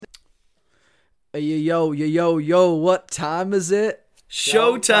Yo, what time is it?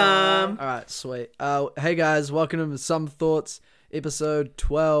 Showtime! Alright, sweet. Hey guys, welcome to Some Thoughts, episode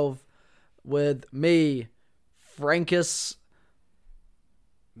 12, with me, Frankus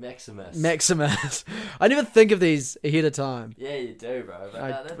Maximus. I never think of these ahead of time. Yeah, you do, bro. But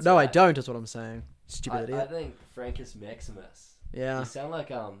I don't, is what I'm saying. Stupid idiot. I think Frankus Maximus. Yeah. You sound like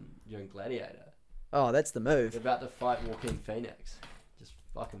you're in Gladiator. Oh, that's the move. You're about to fight Joaquin Phoenix. Just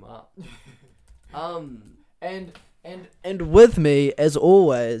fuck him up. And with me, as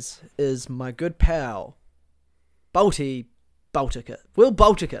always, is my good pal, Balticus. Will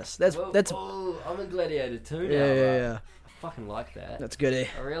Balticus. That's. Oh, I'm a Gladiator too now. Yeah. I fucking like that. That's goody.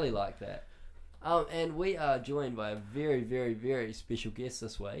 I really like that. And we are joined by a very, very, very special guest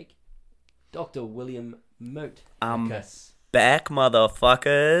this week, Dr. William Moot. Back,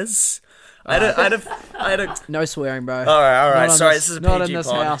 motherfuckers. I had a No swearing, bro. All right. Sorry, this this is a not PG in this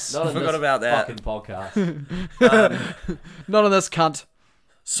pod. house. Not I in forgot this about that. fucking podcast. Not on this cunt.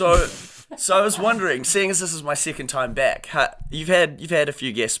 So I was wondering, seeing as this is my second time back, you've had a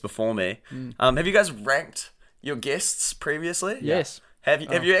few guests before me. Have you guys ranked your guests previously? Yes. Have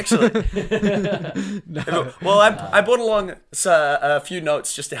you actually? No. Well, I brought along a few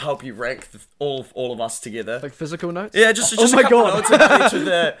notes just to help you rank all of us together. Like physical notes? Yeah, just Oh a my couple God. notes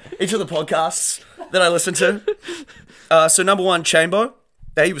about each of the podcasts that I listen to. So number one, Chambo.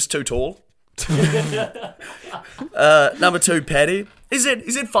 He was too tall. Number two, Paddy. He's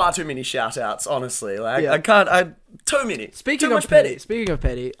had far too many shout outs, honestly. Like Yeah. too many. Speaking too of much Paddy. Speaking of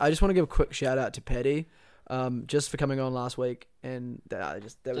Paddy, I just want to give a quick shout out to Paddy, just for coming on last week and that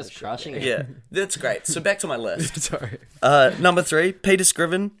was Just crushing it. Yeah, that's great. So back to my list. Sorry. Number three, Peter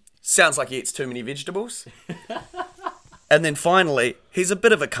Scriven. Sounds like he eats too many vegetables. And then finally, he's a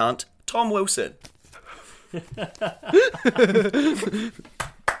bit of a cunt, Tom Wilson.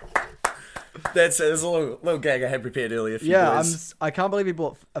 There's a little gag I had prepared earlier for you boys. I can't believe he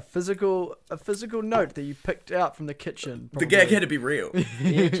bought a physical note that you picked out from the kitchen. The gag had to be real.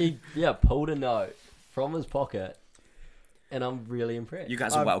 He actually, pulled a note from his pocket, and I'm really impressed. You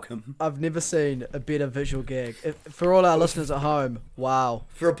guys are welcome. I've never seen a better visual gag. For all our listeners at home, wow.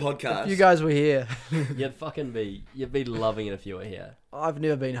 For a podcast. If you guys were here, You'd be loving it if you were here. I've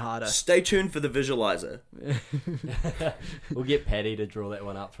never been harder. Stay tuned for the visualizer. We'll get Paddy to draw that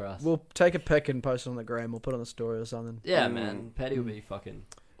one up for us. We'll take a pic and post it on the gram. We'll put it on the story or something. Yeah, man. Paddy will be fucking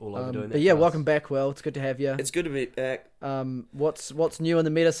all over doing that. But yeah, for us. welcome back, Will. It's good to have you. It's good to be back. What's new in the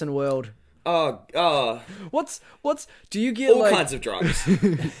medicine world? Oh. What's do you get All kinds of drugs.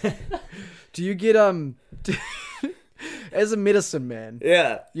 Do you get as a medicine man?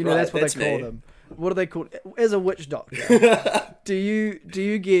 Yeah. You know, right, that's what they call me. them. What are they called? As a witch doctor, do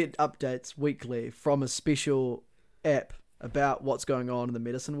you get updates weekly from a special app about what's going on in the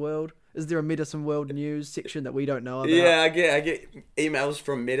medicine world? Is there a medicine world news section that we don't know about? Yeah, I get emails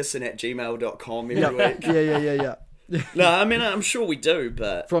from medicine@gmail.com every week. Yeah. No, I mean, I'm sure we do,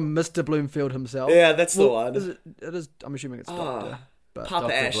 but... From Mr. Bloomfield himself. Yeah, that's the one. It is. I'm assuming it's Doctor. But Papa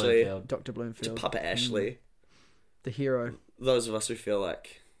Dr. Ashley. Bloomfield. Dr. Bloomfield. Papa Ashley. The hero. Those of us who feel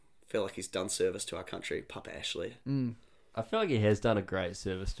like he's done service to our country, Papa Ashley. I feel like he has done a great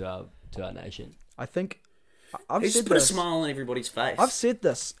service to our nation. I think I've He's said put this. a smile on everybody's face. I've said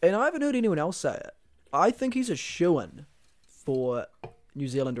this, and I haven't heard anyone else say it. I think he's a shoo-in for New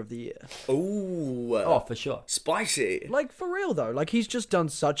Zealander of the Year. Ooh. Oh, for sure. Spicy. Like, for real, though. Like, he's just done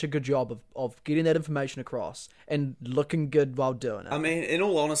such a good job of getting that information across and looking good while doing it. I mean, in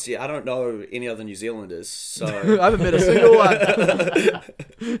all honesty, I don't know any other New Zealanders, so... I haven't met a single one.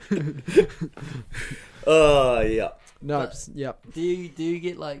 Yeah. No, But- yeah. Do you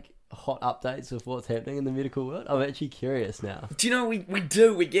get like hot updates of what's happening in the medical world? I'm actually curious now. Do you know, we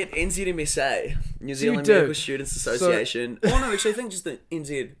do. We get NZMSA, New Zealand do? Medical Students Association. No, actually, I think just the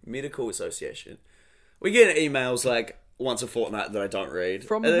NZ Medical Association. We get emails like once a fortnight that I don't read.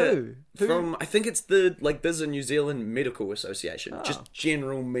 From who? From, I think it's there's a New Zealand Medical Association. Just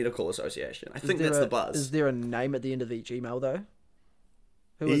General Medical Association. I think that's the buzz. Is there a name at the end of each email, though?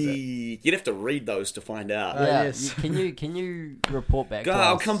 Who is it? You'd have to read those to find out. Yeah. yes. Can you report back? God, to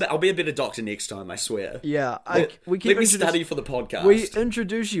I'll us? come back. I'll be a better doctor next time, I swear. Yeah, we keep Let me introduce- study for the podcast. We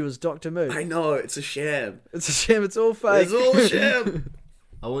introduce you as Dr. Moot. I know, it's a sham. It's a shame. It's all fake. It's all a sham.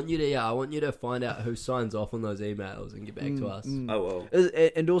 I want you to find out who signs off on those emails and get back to us. Oh, well.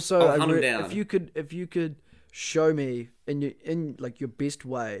 And also, I'll hunt 'em down. if you could show me in like your best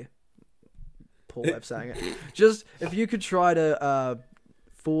way, poor way of saying it, just if you could try to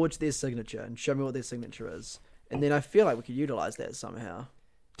forge their signature and show me what their signature is, and then I feel like we could utilize that somehow.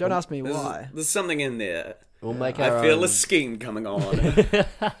 Don't ask me why. There's something in there. We'll make our I feel own... a scheme coming on.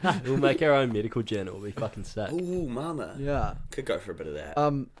 We'll make our own medical journal. We'll be fucking sick. Ooh, mama. Yeah. Could go for a bit of that.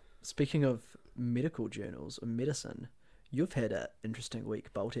 Speaking of medical journals or medicine, you've had an interesting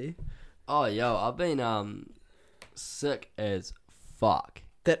week, Bolty. Oh, yo, I've been sick as fuck.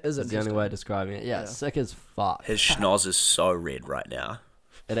 That is That's the only way of describing it. Yeah, sick as fuck. His schnoz is so red right now.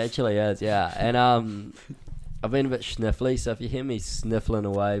 It actually is, yeah. And I've been a bit sniffly, so if you hear me sniffling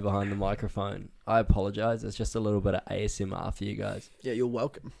away behind the microphone, I apologise. It's just a little bit of ASMR for you guys. Yeah, you're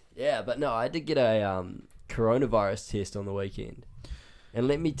welcome. Yeah, but no, I did get a coronavirus test on the weekend. And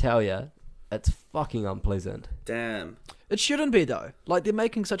let me tell you, it's fucking unpleasant. Damn. It shouldn't be, though. Like, they're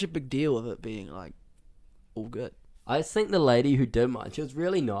making such a big deal of it being, like, all good. I think the lady who did mine, she was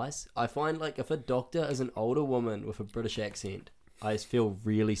really nice. I find, like, if a doctor is an older woman with a British accent, I just feel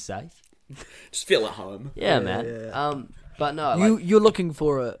really safe. Just feel at home. Yeah, man. Yeah. But no, You're looking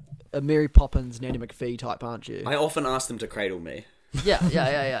for a Mary Poppins, Nanny McPhee type, aren't you? I often ask them to cradle me.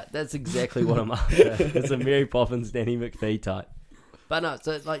 yeah. That's exactly what I'm after. It's a Mary Poppins, Nanny McPhee type. But no,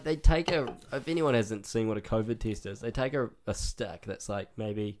 so like they take if anyone hasn't seen what a COVID test is, they take a stick that's like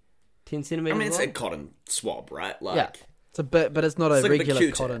maybe 10 centimeters I mean, it's long. a cotton swab, right? Like, Yeah. It's a bit, but it's not It's a like a regular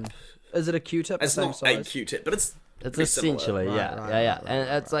Q-tip. cotton. Is it a Q-tip? it's the same not size? a Q-tip, but it's pretty essentially, similar. yeah. And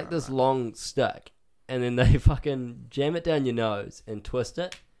it's like this long stick, and then they fucking jam it down your nose and twist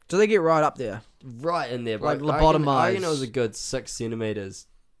it Do they get right up there? right in there, bro. Like I reckon lobotomise. it was a good 6 centimeters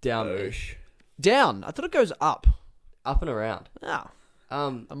down there, Oosh. Down. I thought it goes up. up and around. Oh,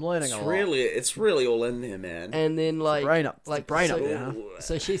 I'm learning It's a lot. it's really all in there, man. And then like brain up. It's the like brain so, up there, huh?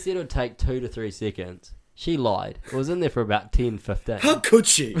 So she said it would take 2 to 3 seconds. She lied. It was in there for about 10, 15. How could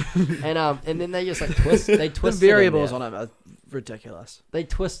she? And then they just like twist. They The twist variables it in there. on it are ridiculous. They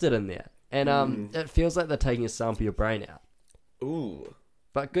twist it in there, and it feels like they're taking a sample of your brain out. Ooh,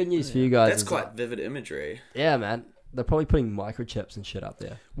 But good news for you guys. that's is quite that- vivid imagery. yeah, man. They're probably putting microchips and shit up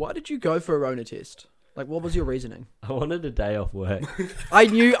there. Why did you go for a Rona test? Like, what was your reasoning? I wanted a day off work.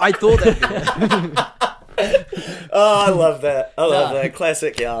 I thought that. Oh, I love that. I love that.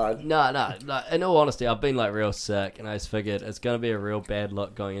 Classic yarn. No. In all honesty, I've been like real sick, and I just figured it's gonna be a real bad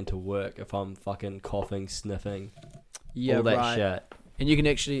look going into work if I'm fucking coughing, sniffing, Yeah, all that right. shit. And you can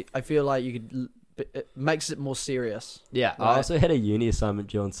actually, I feel like you could. It makes it more serious. Yeah, I Right. also had a uni assignment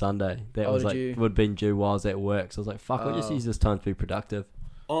due on Sunday that Oh, was did like you? would have been due while I was at work. So I was like, fuck, I'll just Oh. use this time to be productive.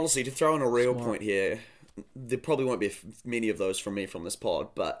 Honestly, to throw in a real Smart. point here, there probably won't be many of those from me from this pod,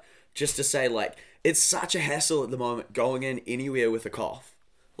 but just to say, like, it's such a hassle at the moment going in anywhere with a cough.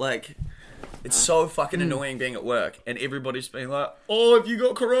 Like, it's so fucking annoying being at work and everybody's being like, oh, have you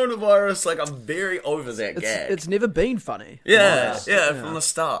got coronavirus? Like, I'm very over that gag. It's never been funny. yeah, Honest. yeah, from the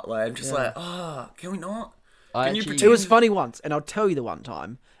start. Like, I'm just like, can we not? I Can you actually- It pretend? was funny once, and I'll tell you the one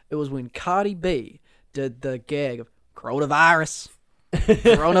time. It was when Cardi B did the gag of coronavirus.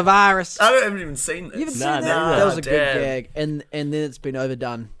 Coronavirus. I haven't even seen this. You haven't seen Nah, that? never. That was a Damn. good gag, and then it's been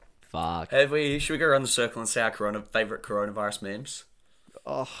overdone. Fuck. Should we go around the circle and say our favorite coronavirus memes?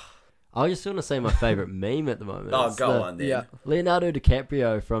 Oh, I just want to say my favorite meme at the moment. Oh, It's go the on then. yeah. Leonardo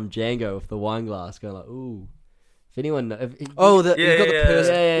DiCaprio from Django with the wine glass going like, ooh. If anyone knows... Oh, Yeah, you got the yeah,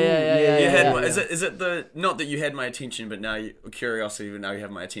 person. yeah. You had yeah. my, is it the not that you had my attention, but now curiosity, but now you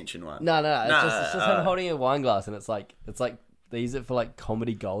have my attention one. No, Nah, it's just him holding a wine glass, and it's like they use it for like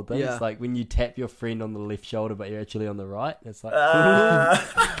comedy gold things. Yeah. Like when you tap your friend on the left shoulder, but you're actually on the right. It's like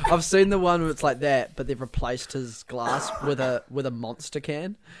I've seen the one where it's like that, but they've replaced his glass with a monster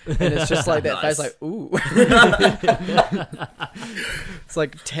can, and it's just like that Nice. face, like ooh. It's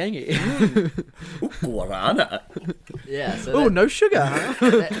like tangy. Guarana. yeah. So Oh, no sugar,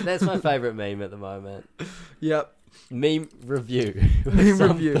 huh? that's my favorite meme at the moment. Yep. Meme review. Meme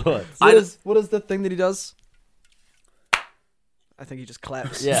Some review. thoughts. What is the thing that he does? I think he just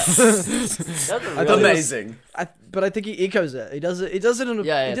claps. Yeah. That's a I really- thought it was- Amazing. But I think he echoes it. He does it. He does it in a.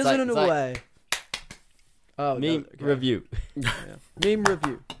 Yeah, he it's does like- it in a it's like- way. Oh, meme okay. review. Yeah. Meme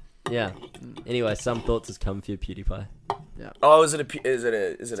review. Yeah. Anyway, some thoughts has come for you, PewDiePie. Oh, is it a? Damn, I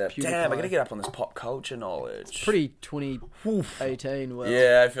PewDiePie. gotta get up on this pop culture knowledge. Pretty 2018. Well,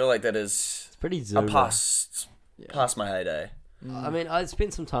 Yeah, I feel like that is It's pretty a zoomer. past my heyday. I mean, I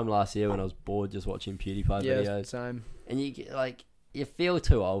spent some time last year when I was bored just watching PewDiePie Yeah, videos, same. and you get like you feel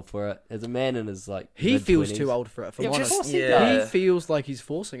too old for it as a man in his like. He feels mid-20s. too old for it. For Yeah, of honest. course he Yeah. He feels like he's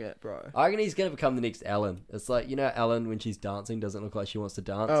forcing it, bro. I reckon he's gonna become the next Ellen. It's like Ellen when she's dancing doesn't look like she wants to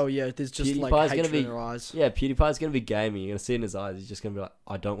dance. Oh yeah, there's just like PewDiePie's hatred gonna be- in her eyes. Yeah, PewDiePie's gonna be gaming. You're gonna see in his eyes. He's just gonna be like,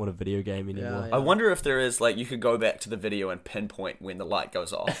 I don't want a video game anymore. Yeah. I wonder if there is like you could go back to the video and pinpoint when the light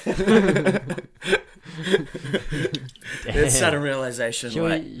goes off. It's sudden realization. Should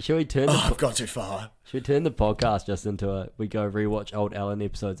Like, we turn? oh, I've gone too far. Should we turn the podcast just into we go rewatch old Ellen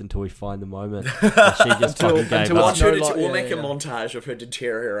episodes until we find the moment? And she just fucking gave until up. it's no We'll Yeah, make a yeah. montage of her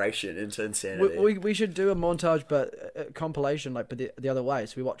deterioration into insanity. We should do a montage, but a compilation, like, but the other way.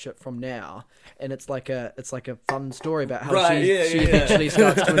 So we watch it from now, and it's like a fun story about how Right, she yeah, yeah. eventually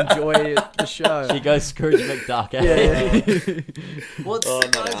starts to enjoy the show. She goes Scrooge McDuck. What's Oh, the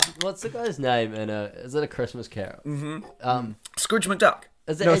no. what's the guy's name in is it A Christmas Carol? Mm-hmm. Scrooge McDuck.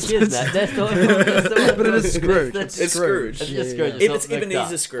 Is it No, actually his name? That's the one. But it is Scrooge. It's Scrooge. It's Yeah, just Scrooge. yeah. If not it's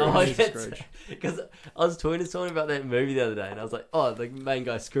Ebenezer McDuck. Scrooge. Oh, Ebenezer yes. Scrooge. Because I was talking to someone about that movie the other day, and I was like, "Oh, the main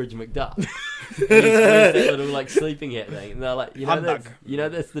guy Scrooge McDuck." And he wears that little like sleeping hat thing, and they're like, Humbug.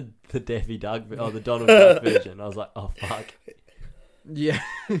 that's the Daffy Duck or the Donald Duck version." I was like, "Oh fuck." Yeah.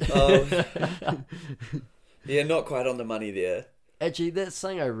 Yeah, not quite on the money there. Actually, that's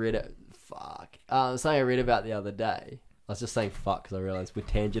something I read. Something I read about the other day. I was just saying fuck because I realised we're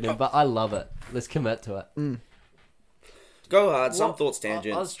tangenting, but I love it. Let's commit to it. Go hard. Some What- thoughts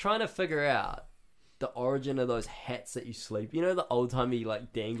tangents. I was trying to figure out the origin of those hats that you sleep. You know the old timey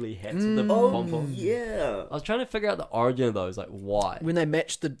like dangly hats with the pom pom. yeah. I was trying to figure out the origin of those, like why. When they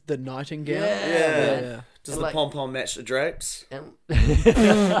match the nightingale. Yeah. Does And the like- pom pom match the drapes? And,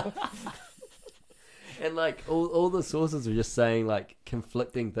 and like all the sources were just saying like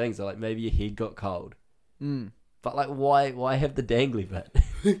conflicting things. So, like maybe your head got cold. But like why have the dangly bit?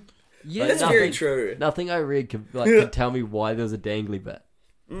 Yeah. That's nothing- very true. Nothing I read could tell me why there's a dangly bit.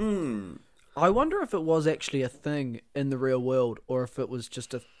 I wonder if it was actually a thing in the real world, or if it was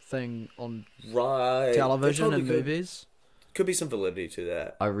just a thing on Right. television There and probably movies. Could be some validity to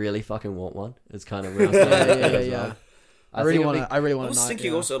that. I really fucking want one. It's kind of real. Yeah. I really think want it'd to. I really I want was to.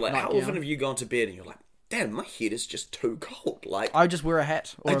 thinking also, like, how often have you gone to bed and you're like, damn, my head is just too cold? Like, I just wear a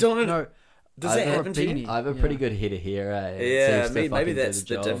hat. Or I don't know. does that or a happen to you? beanie. I have a pretty good head of hair, eh? It Yeah, seems to maybe fucking do that's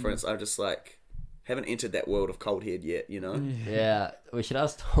the job. difference. I'm just like, haven't entered that world of cold head yet, you know? Yeah, we should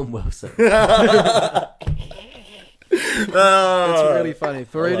ask Tom Wilson. It's really funny.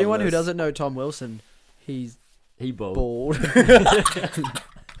 For I love anyone who this. doesn't know Tom Wilson, he's He bald. bald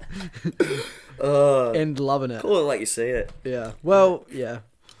and loving it. Call it like you see it. Yeah. Well, yeah.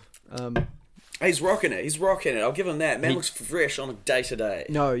 Hey, he's rocking it. He's rocking it. I'll give him that. Man He- looks fresh on a day to day.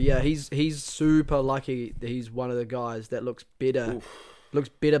 No, yeah, he's super lucky that he's one of the guys that looks better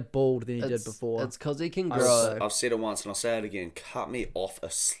bald than he did before. It's because he can I grow. would say. I've said it once and I'll say it again. Cut me off a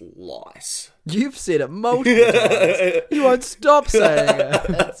slice. You've said it multiple times. You won't stop saying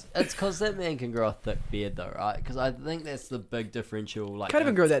it. It's because that man can grow a thick beard, though, right? Because I think that's the big differential. Like, Can't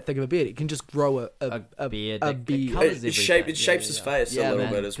even grow that thick of a beard. It can just grow a beard. A that beard. covers It everything. shapes his face a little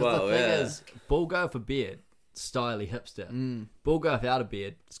man. bit as 'Cause well. The thing Yeah. is, bald guy with a beard, styly hipster. Bald guy without a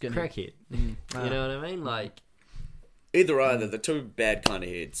beard, Skinny. crackhead. You know what I mean? Like, Either, the two bad kind of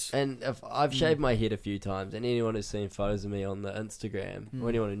heads. and if I've shaved my head a few times, and anyone who's seen photos of me on the Instagram, or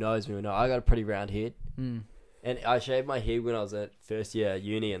anyone who knows me will know I got a pretty round head. And I shaved my head when I was at first year at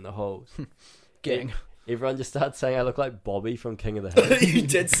uni in the halls. Gang. Everyone just started saying I look like Bobby from King of the Hill. You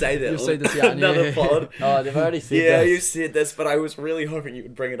did say that. You've on said this, yeah, another yeah. pod. Oh, they've already said Yeah, you this. said this, but I was really hoping you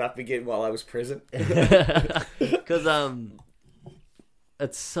would bring it up again while I was present. Because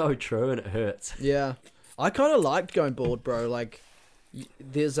it's so true and it hurts. Yeah, I kind of liked going bald, bro. Like,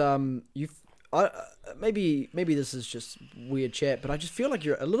 there's maybe this is just weird chat, but I just feel like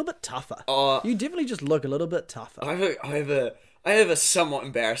you're a little bit tougher. You definitely just look a little bit tougher. I have a somewhat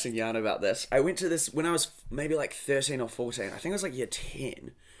embarrassing yarn about this. I went to this when I was maybe like 13 or 14. I think it was like year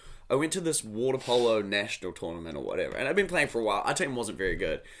 10. I went to this water polo national tournament or whatever, and I've been playing for a while. Our team wasn't very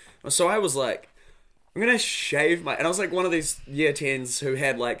good. So I was like, I'm going to shave my... And I was like one of these year 10s who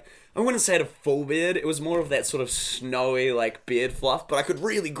had like... I wouldn't say it a full beard. It was more of that sort of snowy like beard fluff, but I could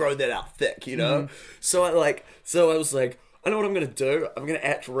really grow that out thick, you know? So I was like, I know what I'm going to do. I'm going to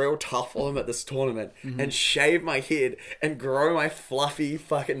act real tough while I'm at this tournament and shave my head and grow my fluffy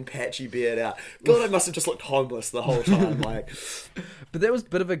fucking patchy beard out. God, I must have just looked homeless the whole time. Like, But that was a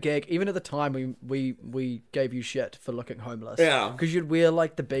bit of a gag. Even at the time, we gave you shit for looking homeless. Yeah. Because you'd wear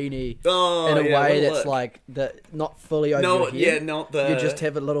like the beanie Oh, in a yeah, way what a that's look. like not fully over No, your head. yeah, not the- You just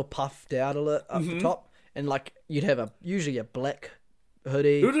have it a little puffed out a little up the top, and like you'd have usually a black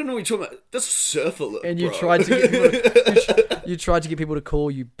hoodie. who don't know what you're talking about? That's surfer look, And you bro. tried to get you tried to get people to call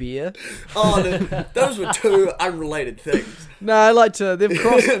you beer. Oh, those were two unrelated things. No, I like to. They've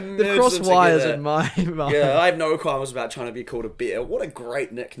crossed Merge crossed them wires together. in my mind. Yeah, I have no qualms about trying to be called a beer. What a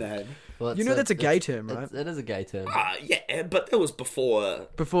great nickname. Well, You know that's a gay term, right? It is a gay term. Yeah, but that was before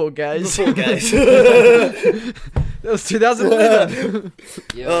Before gays. gays. That was 2011.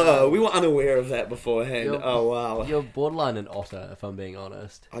 We were unaware of that beforehand. You're- Oh wow. You're borderline an otter, if I'm being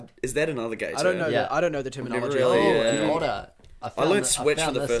honest. Is that another gay I don't term? know. Yeah. I don't know the terminology. Really, Oh, yeah. an otter. I learned I switch for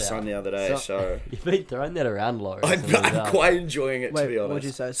found the this first out. time the other day, so You've been throwing that around, Laura. I'm quite enjoying it, Wait, to be honest. what'd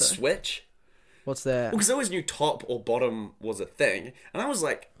you say, sorry? Switch? What's that? Because I always knew top or bottom was a thing, and I was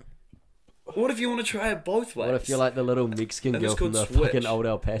like, what if you want to try it both ways? What if you're like the little Mexican And girl it's from called the Switch. fucking old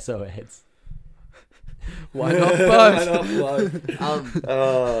El Paso ads? Why not Why both? not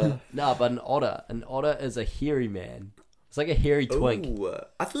both? No, but an otter is a hairy man. It's like a hairy twink. Ooh,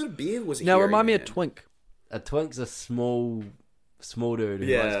 I thought a bear was a Now hairy remind me of man. twink. A twink's a small dude who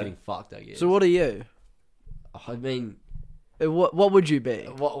Yeah. likes getting fucked, I guess. So what are you? I mean, What would you be?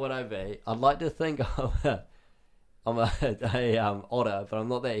 what would I be? I'd like to think I'm a otter, but I'm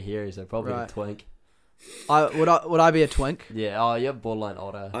not that hairy, so probably Right. a twink. Would I be a twink? Yeah, oh, you're borderline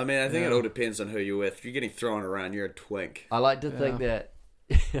otter. I mean, I think it Yeah. all depends on who you're with. If you're getting thrown around, you're a twink. I like to think that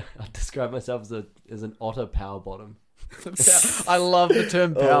I describe myself as an otter power bottom. I love the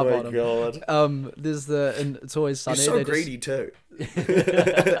term power bottom. god. There's and it's always You're sunny. so they greedy too.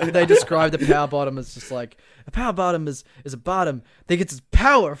 They describe the power bottom as just like a power bottom is a bottom that gets its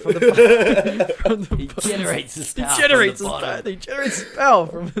power from the from the He generates his he power. generates from his the power. bottom. He generates his power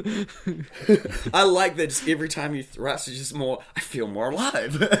from. I like that just every time you thrust, it's just more, I feel more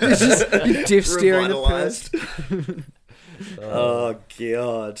alive. You're deaf staring at Revitalized. Oh,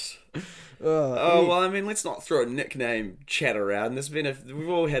 God. Oh, well, I mean, let's not throw a nickname chat around. We've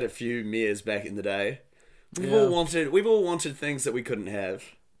all had a few Mears back in the day. We've all wanted things that we couldn't have.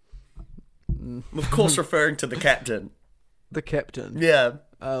 Of course, referring to the captain. The captain. Yeah.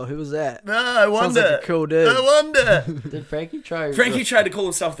 Oh, who was that? No, I Sounds wonder. like a cool dude. I wonder. Did Frankie try? Frankie tried to call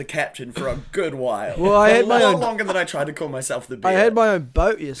himself the captain for a good while. Well, I had a my lot own- longer than I tried to call myself the bear. I had my own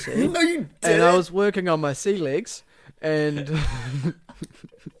boat, you see, No, you didn't. and I was working on my sea legs, and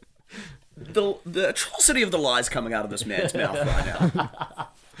The atrocity of the lies coming out of this man's mouth right now.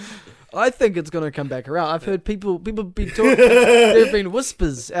 I think it's going to come back around. I've heard people be talking. There have been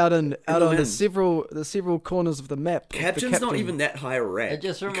whispers out on the wind. several corners of the map. of the Captain's not captain. even that high a rank. It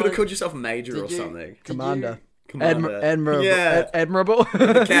just You could have reminds- called yourself major or Did you- something. Commander. Commander. Admirable. Yeah. Admirable.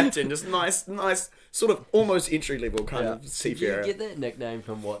 The captain, just nice, sort of almost entry level kind of Did you seafarer. get that nickname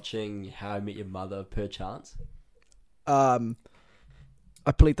from watching How I Met Your Mother, perchance?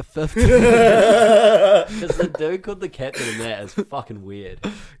 I plead the fifth. Because the dude called the captain in that is fucking weird.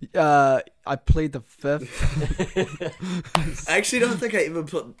 I plead the fifth. I actually don't think I even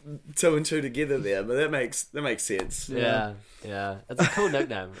put two and two together there, but that makes sense. Yeah, it's a cool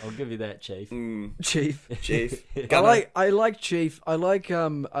nickname. I'll give you that, Chief. Chief. Chief. I like Chief. I like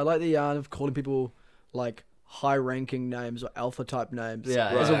the yarn of calling people like high ranking names or alpha type names. Yeah,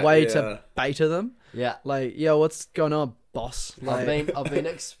 as a right, way yeah. to beta them. Yeah. Like, yo, what's going on, boss? Like, I've been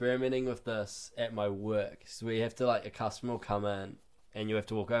experimenting with this at my work. So we have to, like, a customer will come in and you have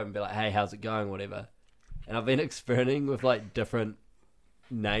to walk over and be like, hey, how's it going, whatever. And I've been experimenting with, like, different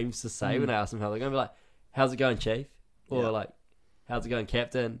names to say when I ask them how they're going. Be like, how's it going, Chief? Or like, how's it going,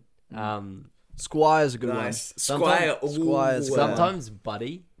 Captain? Squire's a good Nice. Sometimes- Squire. Ooh, Squire's wow. Sometimes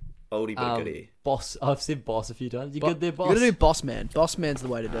buddy. Oldie but goodie. Boss. I've said boss a few times. You one. good there, boss? You gotta do boss man. Boss man's the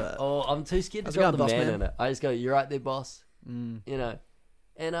way to do it. Oh, I'm too scared to How's it drop the going, boss man man? in it. I just go, you're right there, boss. You know.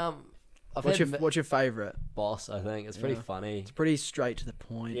 And I've What's your favorite? boss, I think. It's pretty funny. It's pretty straight to the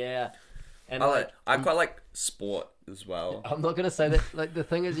point. Yeah. And I quite like sport as well. I'm not gonna say that. Like the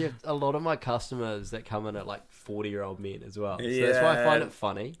thing is, you have a lot of my customers that come in at like 40-year-old men as well. So that's why I find it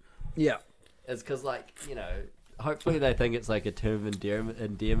funny. Yeah. It's because like hopefully they think it's like a term of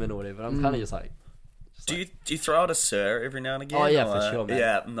endearment or whatever. I'm kind of just like. Do you throw out a sir every now and again? Oh yeah, or- for sure, man.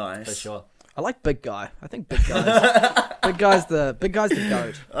 Yeah, nice. For sure. I like big guy. I think big guys. big guy's the goat.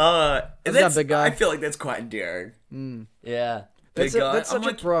 That's, big guy? I feel like that's quite endearing. Yeah. Big That's guy. that's I'm such a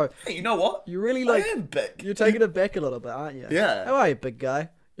like, pro. Hey, you know what? You really I like. am big. You're taking it back a little bit, aren't you? Yeah. How are you, big guy?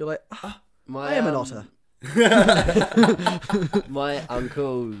 You're like, I am an otter. My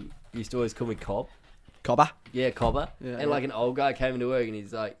uncle used to always call me Cobb. Cobber. Yeah, Cobber. Yeah, and yeah. like an old guy came into work and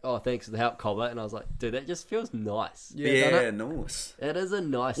he's like, "Oh, thanks for the help, Cobber." And I was like, "Dude, that just feels nice." Yeah, nice. It is a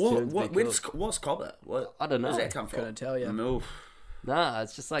nice term to be called. What's cobber? What? I don't know. Where does that come from? Couldn't tell you. No. Nah,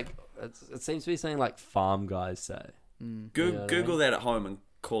 it's just like it seems to be something like farm guys say. Google that at home and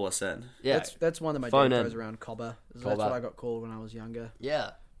call us in. Yeah, That's one that my Phone dad in. throws around. Cobber. That's Cobber. what I got called when I was younger.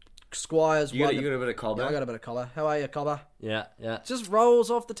 yeah, Squires. You got, one you that- got a bit of cobber? Yeah, I got a bit of cobber. How are you, cobber? yeah. Just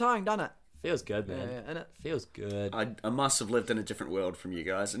rolls off the tongue, doesn't it? Feels good, man. Yeah, innit? Feels good. I must have lived in a different world from you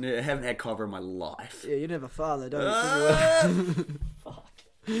guys, and I haven't had cobber in my life. Yeah, you didn't have a father, don't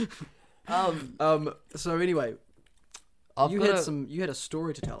you? Um, So anyway, You had a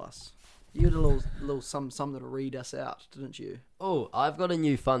story to tell us. You had a little something to read us out, didn't you? Oh, I've got a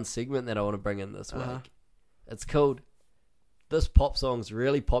new fun segment that I want to bring in this week. It's called "This Pop Song's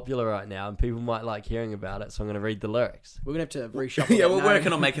Really Popular Right Now, and people might like hearing about it." So I'm going to read the lyrics. We're gonna have to reshuffle. Yeah, that we're name.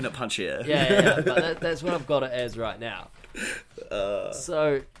 working on making it punchier. Yeah. But that's what I've got it as right now.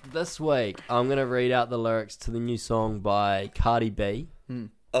 So this week, I'm going to read out the lyrics to the new song by Cardi B.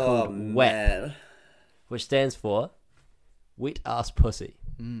 Oh, WAP. man. Which stands for Wet Ass Pussy.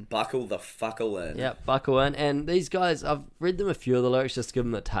 Buckle the fuckle in. Yeah, buckle in. And these guys, I've read them a few of the lyrics just to give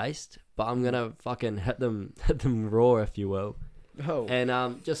them a taste, but I'm going to fucking hit them raw, if you will. Oh,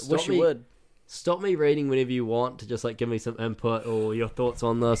 And just wish you would. Stop me reading whenever you want to just like give me some input or your thoughts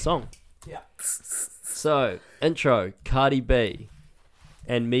on the song. Yeah. So, intro, Cardi B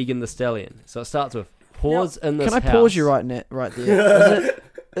and Megan Thee Stallion. So it starts with whores in this house. Can I pause you right there?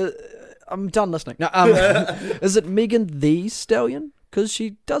 I'm done listening. No, is it Megan the Stallion? Because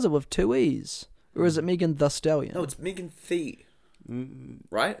she does it with 2 E's. Or is it Megan the Stallion? No, it's Megan Thee.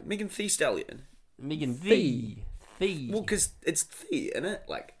 Right? Megan Thee Stallion. Megan Thee. Well, because it's Thee, isn't it?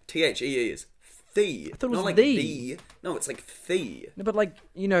 Like, Thee is Thee. I thought it was Not like thee. thee. No, it's like Thee. No, but like,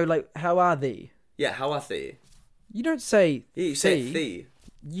 how are thee? Yeah, how are Thee? You don't say Yeah, you say Thee.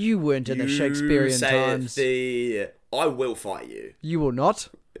 You weren't in the Shakespearean say times. Thee. I will fight you. You will not.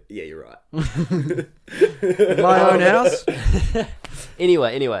 Yeah, you're right. My own house.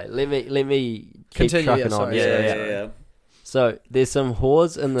 Anyway, let me keep Continue, trucking yeah, on. sorry, Yeah. So there's some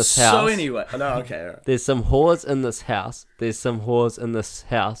whores in this house. So anyway, no, okay. All right. There's some whores in this house. There's some whores in this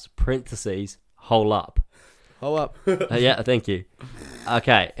house. Parentheses. Hole up. Hold up. Yeah, thank you.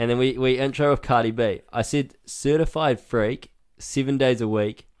 Okay, and then we intro with Cardi B. I said certified freak, 7 days a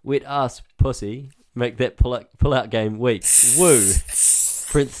week, wet ass pussy, make that pull out game weak. Woo.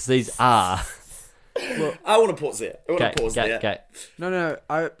 Parentheses ah. Well, I want to pause there. Okay. No.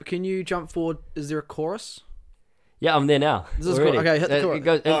 Can you jump forward? Is there a chorus? Yeah, I'm there now. This is already. okay, hit the chorus. It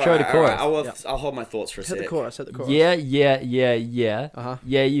goes intro to chorus. I'll hold my thoughts for a Hit sec. the chorus. Hit the chorus. Yeah. Uh-huh.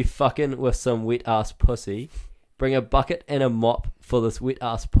 Yeah, you fucking with some wet ass pussy. Bring a bucket and a mop for this wet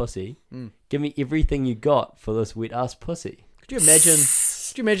ass pussy. Give me everything you got for this wet ass pussy. Could you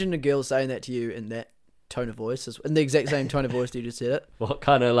imagine a girl saying that to you in that tone of voice, in the exact same tone of voice that you just said it? What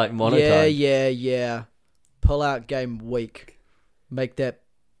kind of like monotone? Yeah. Pull out game weak. Make that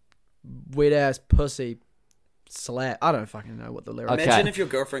wet ass pussy slap. I don't fucking know what the lyrics. Okay. Imagine if your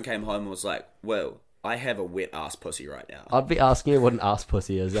girlfriend came home and was like, "Well, I have a wet ass pussy right now." I'd be asking you what an ass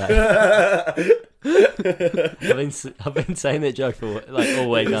pussy is. I've been saying that joke for like all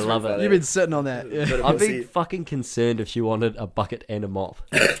week. I love it. You've been sitting on that. Yeah. I'd be fucking concerned if she wanted a bucket and a mop.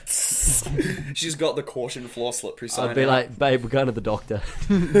 She's got the caution floor slippery sign. I'd be like, babe, we're going to the doctor.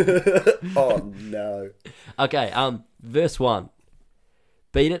 "Oh no." Okay, verse 1.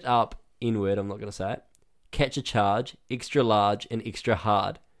 Beat it up, N-word, I'm not going to say it. Catch a charge, extra large and extra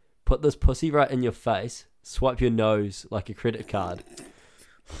hard. Put this pussy right in your face. Swipe your nose like a credit card.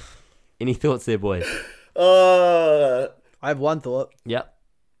 Any thoughts there, boys? I have one thought. Yep.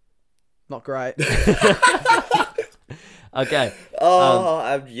 Not great. Okay.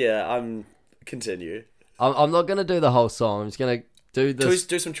 I'm continue. I'm not going to do the whole song. I'm just going to do this.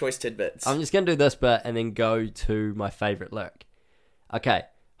 Do some choice tidbits. I'm just going to do this bit and then go to my favourite lyric. Okay.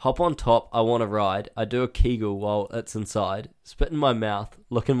 Hop on top, I want to ride. I do a kegel while it's inside. Spit in my mouth,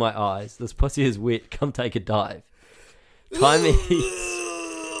 look in my eyes. This pussy is wet, come take a dive. Tie me...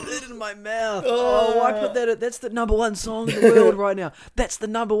 Spit in my mouth. Oh, why put that? That's the number one song in the world right now. That's the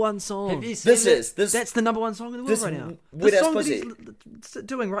number one song. Have you seen That's the number one song in the world right now. The wet-ass song pussy. that he's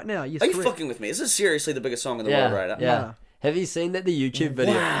doing right now. Yes, Are you correct. fucking with me? This is seriously the biggest song in the world right now. Yeah. Have you seen that the YouTube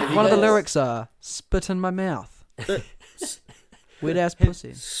video? Have you One of the guys- lyrics are "spit in my mouth." Wet ass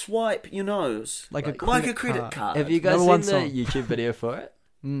pussy. Swipe your nose Like a credit card. card. Have you guys Number one seen the song. YouTube video for it?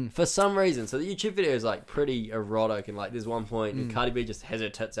 For some reason, so the YouTube video is like pretty erotic, and like there's one point and Cardi B just has her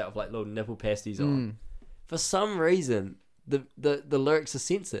tits out with like little nipple pasties on. For some reason, the lyrics are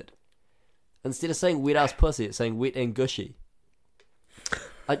censored. Instead of saying wet ass pussy, it's saying wet and gushy.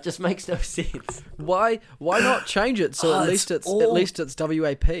 It just makes no sense. Why not change it so at least it's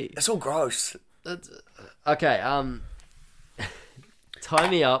WAP? It's all gross. Okay, tie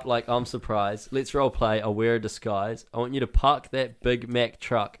me up like I'm surprised. Let's role play. I'll wear a disguise. I want you to park that big Mac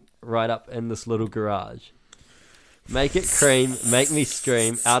truck right up in this little garage. Make it cream, make me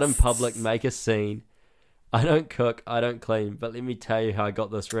scream. Out in public, make a scene. I don't cook, I don't clean, but let me tell you how I got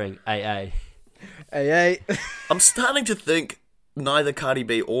this ring. AA. AA. I'm starting to think neither Cardi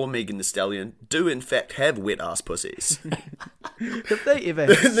B or Megan Thee Stallion do in fact have wet ass pussies. If they ever had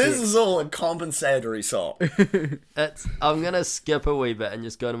This sex, is all a compensatory song. I'm gonna skip a wee bit and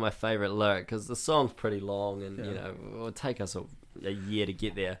just go to my favorite lyric because the song's pretty long and you know it'll take us a year to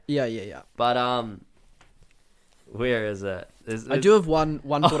get there. yeah. But where is it? I do have one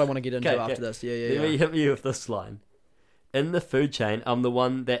thought I want to get into after this. Let me hit you with this line. In the food chain, I'm the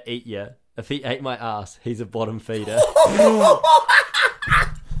one that eat ya. If he ate my ass, he's a bottom feeder.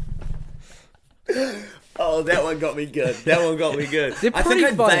 Oh, that one got me good. They're I think pretty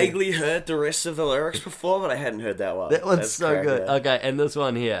I funny. vaguely heard the rest of the lyrics before, but I hadn't heard that one. That one's That's so crack, good. yeah. Okay, and this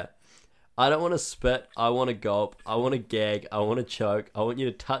one here. I don't want to spit. I want to gulp. I want to gag. I want to choke. I want you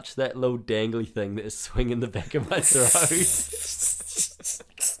to touch that little dangly thing that is swinging the back of my throat.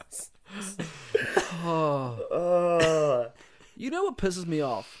 You know what pisses me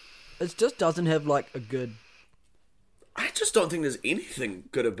off? It just doesn't have like a good. I just don't think there's anything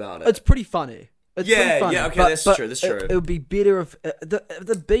good about it. It's pretty funny. It's Yeah, pretty funny, yeah, okay, but- that's but true, that's true. It would be better if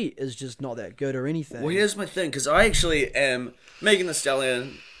the beat is just not that good or anything. Well, here's my thing, because I actually am Megan Thee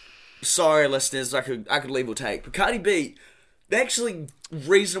Stallion. Sorry, listeners, I could leave or take, but Cardi B, actually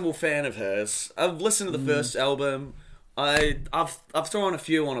reasonable fan of hers. I've listened to the first album. I've thrown a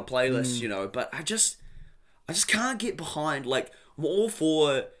few on a playlist, you know, but I just can't get behind. Like, I'm all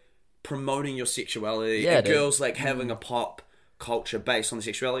for promoting your sexuality and dude. girls like having a pop culture based on the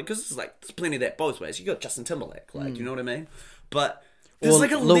sexuality, because there's plenty of that both ways. You got Justin Timberlake, like, you know what I mean? But there's Or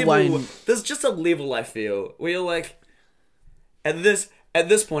like a Lil level. Wayne. There's just a level I feel where you're like, at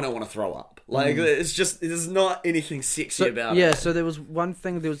this point, I want to throw up. Like, it's just there's not anything sexy about it. Yeah, so there was one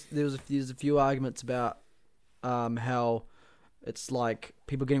thing. There's a few arguments about how it's like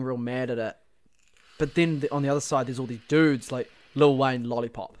people getting real mad at it, but then on the other side, there's all these dudes like Lil Wayne,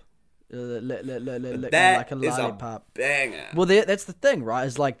 Lollipop, like a is lollipop. a banger. Well, that's the thing, right?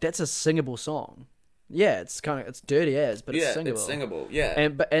 Is like that's a singable song. Yeah, it's dirty as, but it's singable. It's singable. Yeah.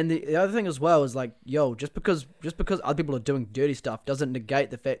 And the other thing as well is like, yo, just because other people are doing dirty stuff doesn't negate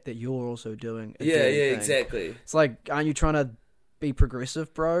the fact that you're also doing a dirty thing. Exactly. It's like, aren't you trying to be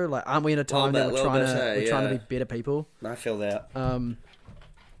progressive, bro? Like, aren't we in a time that we're trying to be better people? I feel that.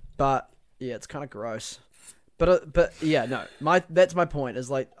 But yeah, it's kind of gross. But yeah, no, that's my point. Is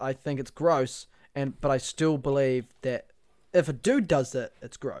like, I think it's gross, but I still believe that if a dude does it,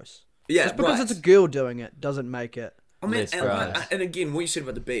 it's gross. Yeah, Just because right. it's a girl doing it doesn't make it. I mean, Less gross. and again, what you said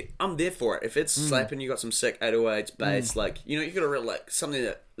about the beat, I'm there for it. If it's slapping, you got some sick 808s, bass, like, you know, you got a real, like, something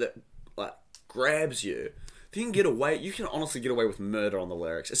that like, grabs you. If you can get away, you can honestly get away with murder on the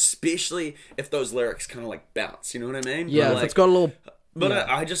lyrics, especially if those lyrics kind of, like, bounce, you know what I mean? Yeah, But, if like, it's got a little. But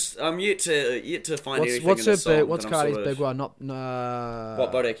yeah. I'm yet to find anything What's in her the song big? What's that I'm Cardi's sort of- big one? Not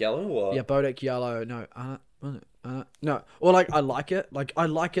What, Bodak Yellow? Or? Yeah, Bodak Yellow. No, no. Or like, I like it. Like, I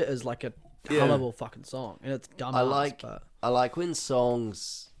like it as like a hell fucking song, and it's dumb. I like when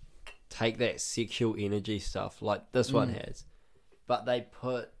songs take that sexual energy stuff like this one has, but they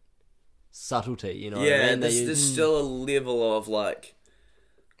put subtlety. You know what I mean? There's still a level of like,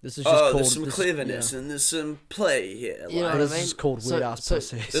 This is just called. there's some cleverness and there's some play here. You know Like, what I This mean? is called weird ass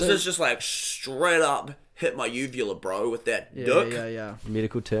pussy. this is just like straight up hit my uvula, bro, with that dick. Yeah.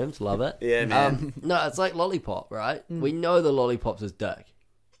 medical terms, love it. Yeah, man. No, it's like lollipop, right? We know the lollipop's his dick.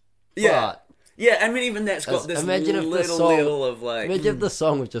 Yeah. But Yeah, I mean, even that's got this imagine if the little song- level of like. imagine if the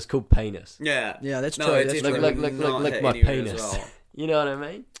song was just called penis. Yeah. Yeah, that's No, true. it That's definitely true. would not Lick hit my anywhere as penis. well. You know what I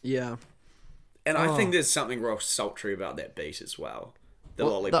mean? Yeah. And I think there's something real sultry about that beat as well. The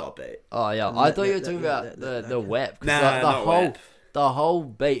lollipop beat. Oh yeah, I thought you were talking about the WAP. 'Cause Nah, the not whole WAP. the whole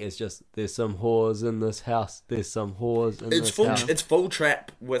beat is just there's some whores in this house. There's some whores in It's this full. house. It's full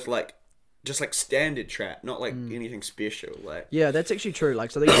trap with like, just like standard trap, not like anything special. Like. Yeah, that's actually true.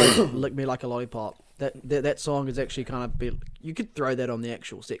 Like, so they like, lick me like a lollipop. That song is actually kind of you could throw that on the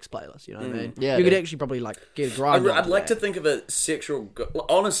actual sex playlist. You know what I mean? Yeah, you could dude. actually probably like get a grind. I'd like to that. think of a sexual.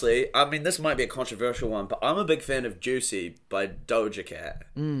 Honestly, I mean, this might be a controversial one, but I'm a big fan of "Juicy" by Doja Cat.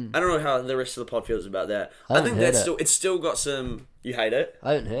 I don't know how the rest of the pod feels about that. I haven't think heard that's it. it's still got some. You hate it?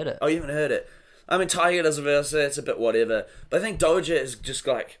 I haven't heard it. Oh, you haven't heard it? I mean, Tiger does a verse. It's a bit whatever, but I think Doja is just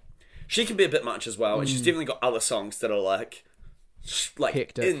like, she can be a bit much as well, and she's definitely got other songs that are like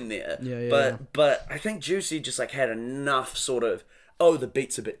Hectic. in there. Yeah. But I think Juicy just like had enough sort of, oh, the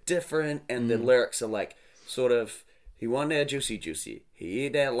beat's a bit different and the lyrics are like sort of, he want that juicy, he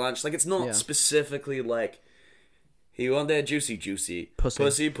ate that lunch. Like, it's not specifically like, he want that juicy,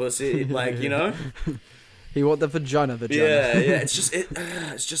 pussy, like, you know. He want the vagina. Yeah, it's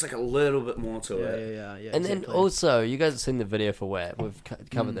just like a little bit more to it. Yeah. And then exactly. also, you guys have seen the video for WAP. We've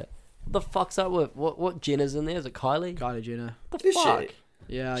covered that. What the fuck's up with what Jenner's in there? Is it Kylie? Kylie Jenner. What the Is fuck? she?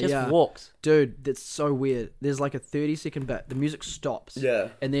 Yeah, She just yeah. walks. Dude, that's so weird. There's like a 30-second bit. The music stops. Yeah.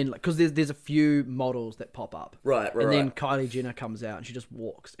 And then, because there's a few models that pop up. Right. And then Kylie Jenner comes out and she just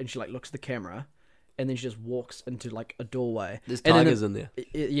walks and she like looks at the camera, and then she just walks into like a doorway. There's And then tigers in there.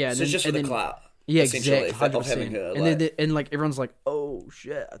 Yeah. And So then, it's just for and the then- clout. Yeah, essentially, exactly. of having 100%. her. And Like, then and like everyone's like, oh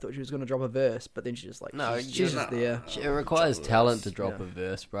shit, I thought she was gonna drop a verse, but then she just like No, she's just there. It requires Drop a talent verse. to drop Yeah. a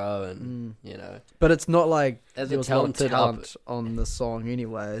verse, bro, and you know. But it's not like As there a was a lot of talented talent on the song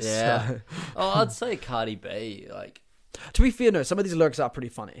anyway. Yeah. So. Oh, I'd say Cardi B. Like, To be fair, no, some of these lyrics are pretty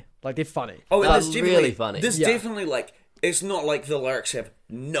funny. Like they're funny. oh, That's there's definitely really funny. There's Yeah. definitely like it's not like the lyrics have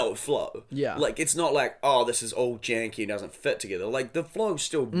no flow. Yeah. Like it's not like this is all janky and doesn't fit together. Like the flow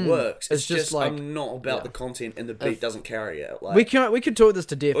still works. It's just just like- I'm not about yeah. the content and the beat doesn't carry it. Like We could talk this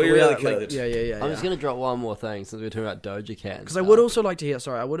to death. Oh, but you we really are, like, could. yeah. I'm just gonna drop one more thing since we're talking about Doja Cat. Because I would also like to hear.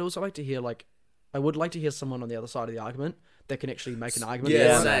 Sorry, I would also like to hear someone on the other side of the argument that can actually make an argument.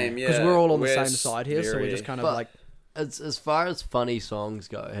 yeah, for it. same. Yeah, Because we're all on the same Where's side here, so we're very- just kind of But like. as far as funny songs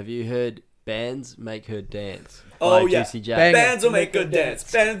go, have you heard "Bands Make Her Dance"? Oh by yeah, Juicy J? Bang. bands will make good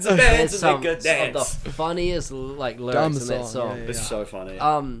dance. Bands will There's make some good of dance. the funniest like Dumb lyrics in that song, song. yeah. It's so funny.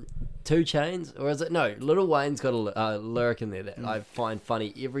 2 Chainz, or is it no? Lil Wayne's got a lyric in there that I find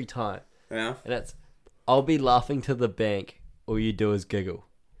funny every time, Yeah. and it's "I'll be laughing to the bank, all you do is giggle,"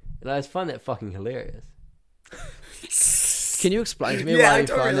 and I just find that fucking hilarious. Can you explain to me Yeah, why I you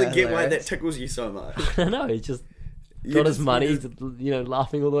don't find really that get why that hilarious? tickles you so much. I know he just You got his just- money, you just-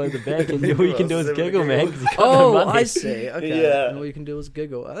 laughing all the way to the bank, and all you can do is giggle, man. 'cause you got Oh, no money. I see. Okay. Yeah. And all you can do is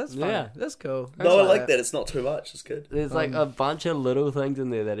giggle. Oh, that's fine. Yeah. That's cool. No, I like that. It's not too much. It's good. There's like a bunch of little things in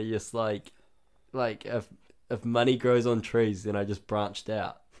there that are just like if money grows on trees, then I just branched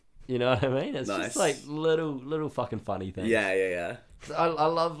out. You know what I mean? It's Nice. just like little fucking funny things. Yeah. I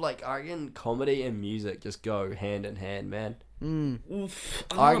love like I reckon comedy and music just go hand in hand, man. Oof.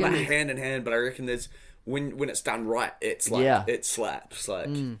 I I don't know about reckon- hand in hand, but I reckon there's when it's done right, it's like Yeah. it slaps. Like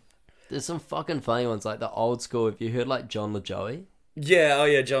There's some fucking funny ones like the old school. Have you heard like John LaJoie? yeah, oh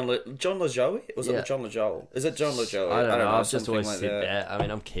yeah, John LaJoie? Was Yeah. it John LaJoie? Is it John LaJoie? I don't know. I've just something always like said that. I mean,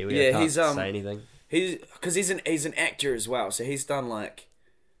 I'm Kiwi. Yeah, I can't he's, say anything. Because he's an actor as well, so he's done like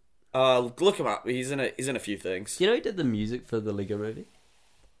look him up. He's in a few things. You know, he did the music for the Lego Movie.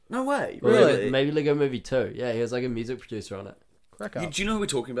 No way, Or really? Maybe Lego Movie 2. Yeah, he was like a music producer on it. Crack Do up. you know who we're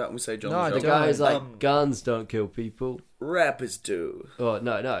talking about when we say John No, I LaJoie? The don't. guy who's like, guns don't kill people. Rappers do. Oh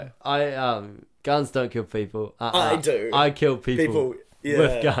no! Guns don't kill people. I do. I kill people, People, yeah.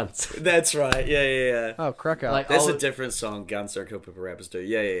 with guns. That's right. Yeah. Oh, crack up. Like That's a old, different song. Guns don't kill people. Rappers do.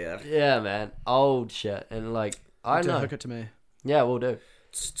 Yeah. yeah, man, old shit, and like I To know. hook it to me. Yeah, we'll do.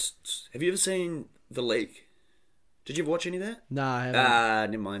 Have you ever seen The League? Did you ever watch any of that? Nah, I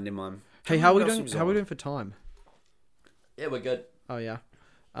haven't. Never mind. Hey, how are we What else doing? was How are we on? doing for time? Yeah, we're good. Oh yeah.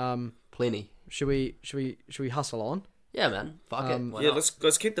 Plenty. Should we hustle on? Yeah, man. Fuck it. Why Yeah, not?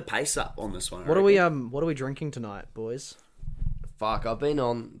 let's keep the pace up on this one. I What are we reckon. What are we drinking tonight, boys? Fuck. I've been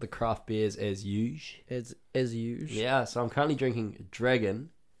on the craft beers as usual. As usual. Yeah, so I'm currently drinking Dragon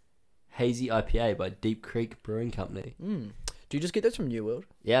Hazy IPA by Deep Creek Brewing Company. Do you just get those from New World?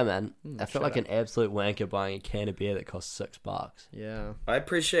 Yeah, man. I felt shout like out. an absolute wanker buying a can of beer that costs $6. Yeah. I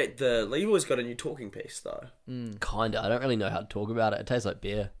appreciate you always got a new talking piece though. Kinda. I don't really know how to talk about it. It tastes like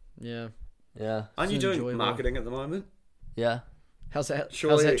beer. Yeah. Yeah. Aren't you It's doing enjoyable. marketing at the moment? Yeah. How's that?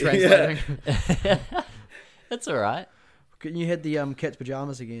 Surely- How's that translating? That's alright. You had the cat's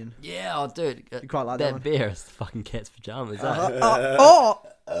pajamas again. Yeah, oh, dude. You quite like that one? beer is the fucking cat's pajamas.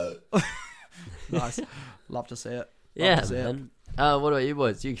 Nice. Love to see it. Love Yeah, to see it. man. What about you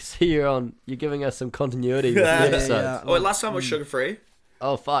boys? You see you're giving us some continuity with the episodes. yeah. Oh, last time was sugar free.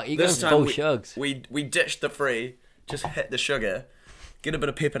 Oh, fuck. You're going This time full we, shugs. we ditched the free, just hit the sugar, get a bit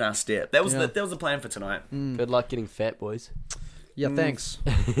of pep in our step. That was Yeah. the plan for tonight. Good luck getting fat, boys. Yeah, thanks.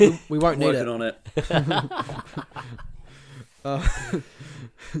 We won't need Working it. on it.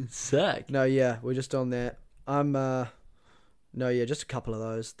 Sick. No, yeah, we're just on that. No, yeah, just a couple of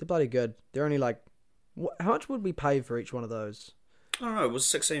those. They're bloody good. They're only like, how much would we pay for each one of those? I don't know. It was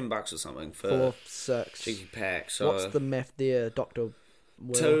 $16 or something for 4, 6. cheeky pack. So What's the math there, Doctor?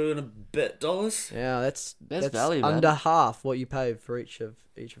 Will? $2 and a bit. Yeah, that's value, man. under half what you paid for each of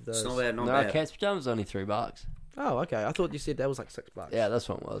those. It's not bad. Not No, bad. cat's pajamas only $3. Oh, okay. I thought you said that was like $6. Yeah, that's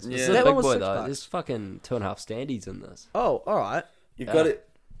what it was. Yeah. This is That a one big was boy, $6. though. There's fucking 2.5 standees in this. Oh, all right. You've got it.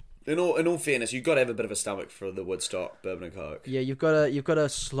 In all fairness, you've got to have a bit of a stomach for the Woodstock bourbon and coke. Yeah, you've got to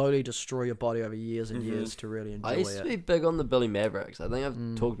slowly destroy your body over years and years to really enjoy I used to be big on the Billy Mavericks. I think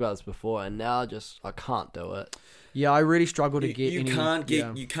I've talked about this before, and now I can't do it. Yeah, I really struggle to get. You can't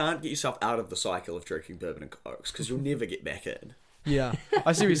get yourself out of the cycle of drinking bourbon and cokes because you'll never get back in. Yeah,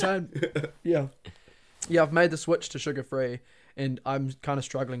 I see what you're saying. Yeah, I've made the switch to sugar free, and I'm kind of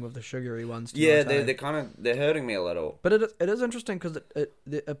struggling with the sugary ones. Yeah, they're hurting me a little. But it is interesting because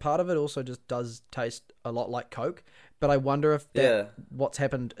a part of it also just does taste a lot like Coke. But I wonder if what's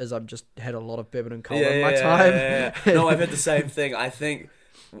happened is I've just had a lot of bourbon and cola in my time. Yeah. No, I've had the same thing. I think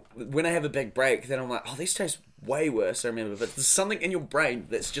when I have a big break, then I'm like, oh, these taste way worse. I remember, but there's something in your brain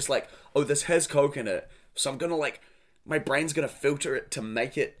that's just like, oh, this has Coke in it, so I'm gonna my brain's gonna filter it to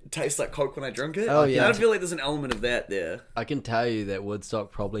make it taste like Coke when I drink it. Oh yeah, I feel like there's an element of that there. I can tell you that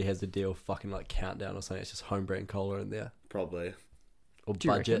Woodstock probably has a deal fucking like Countdown or something. It's just home brand cola in there, Probably. or Do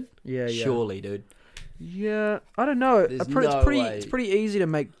you Budget. reckon? Yeah. Surely, dude. Yeah, I don't know. There's It's pretty easy to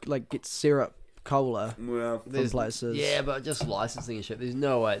make get syrup cola Well, from places. Yeah, but just licensing and shit. There's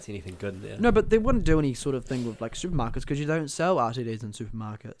no way it's anything good in there. No, but they wouldn't do any sort of thing with supermarkets because you don't sell RTDs in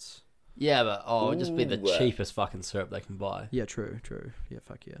supermarkets. Yeah, but it would just be the Ooh. cheapest fucking syrup they can buy. Yeah, true. Yeah,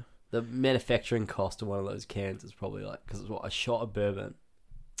 fuck yeah. The manufacturing cost of one of those cans is probably because it's a shot of bourbon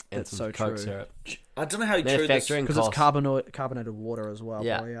and That's some so Coke true. syrup. I don't know how true this. Manufacturing Because it's cost. carbonated water as well.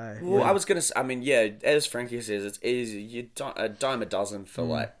 Yeah. Boy, eh? Well, I was gonna say, I mean, yeah, as Frankie says, it's easy. You a dime a dozen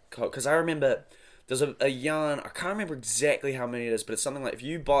for Coke. Because I remember there's a yarn. I can't remember exactly how many it is, but it's something like if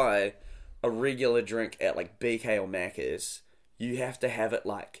you buy a regular drink at BK or MACK, you have to have it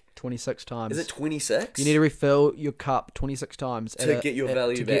 26 times. Is it 26? You need to refill your cup 26 times to get your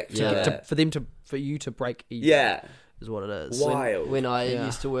value back. For you to break even. Yeah. Is what it is. Wild. When I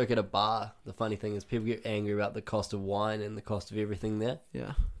used to work at a bar, the funny thing is people get angry about the cost of wine and the cost of everything there.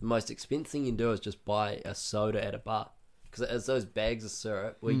 Yeah. The most expensive thing you can do is just buy a soda at a bar. Because it's those bags of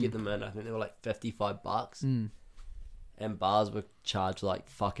syrup, we get them in, I think they were $55. And bars would charge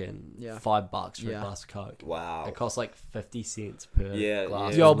fucking $5 for a glass of Coke. Wow. It costs 50 cents per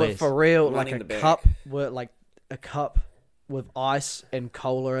glass. Yo, or but less. for real, Money in a the cup with ice and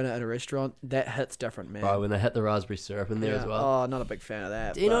cola in it in a restaurant, that hits different, man. Bro, when they hit the raspberry syrup in there as well. Oh, not a big fan of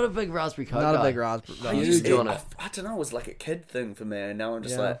that. You're not a big raspberry Coke Not guy. a big raspberry. I don't know, it was a kid thing for me, and now I'm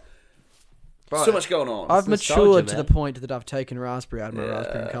just Bro, so much going on. I've nostalgia, matured to man. the point that I've taken raspberry out of my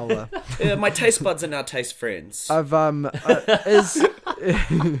raspberry and cola. Yeah, my taste buds are now taste friends. I've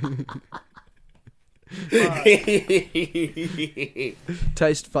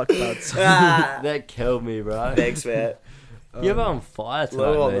taste fuck buds. That killed me, bro. Thanks, man. You're on fire tonight,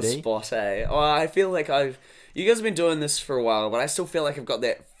 Low on the Moody. spot, eh? Oh, I feel like you guys have been doing this for a while, but I still feel like I've got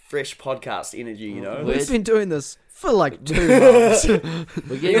that fresh podcast energy, you know? We've been doing this for 2 months.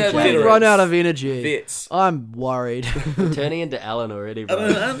 We're getting We've run out of energy. Vets. I'm worried. We're turning into Alan already, I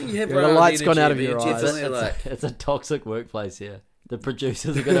bro. don't think you have Yeah, run the out of light's gone energy, out of but your you're eyes. definitely It's a toxic workplace here. The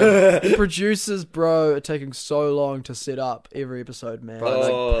producers are gonna, The producers, bro, are taking so long to set up every episode, man.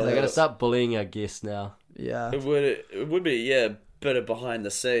 Oh, they're gonna start bullying our guests now. Yeah. It would be, yeah, bit of behind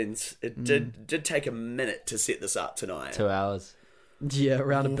the scenes. It did take a minute to set this up tonight. 2 hours. Yeah,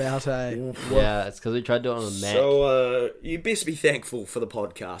 roundabout, eh? Yeah, it's because we tried doing it on a Mac. So, you best be thankful for the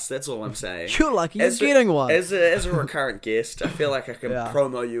podcast. That's all I'm saying. You're lucky you're getting one. As a recurrent guest, I feel like I can Yeah.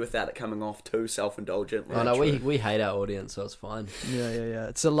 promo you without it coming off too self-indulgent. Oh no, we hate our audience, so it's fine. Yeah.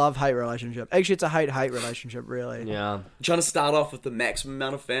 It's a love-hate relationship. Actually, it's a hate-hate relationship, really. Yeah. Trying to start off with the maximum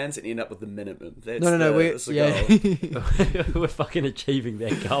amount of fans and end up with the minimum. That's No. that's the goal. We're fucking achieving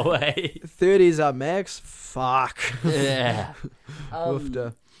that goal, eh? 30s are max. Fuck. Yeah.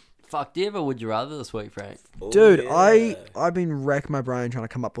 Woofda. Fuck, do you ever would you rather this week, Frank? Dude, Oh, yeah. I've been racking my brain trying to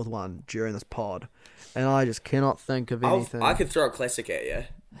come up with one during this pod, and I just cannot think of anything. I could throw a classic at you.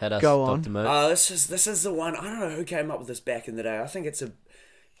 Hit us, Go on. Dr. Moot. This is the one. I don't know who came up with this back in the day. I think it's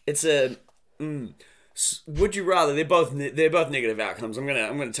a. Would you rather? They're both negative outcomes. I'm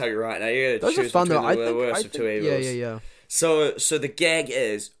gonna tell you right now. You gotta Those are choose fun though. between the worst of two evils. Yeah. So the gag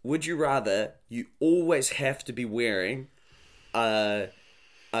is: would you rather you always have to be wearing a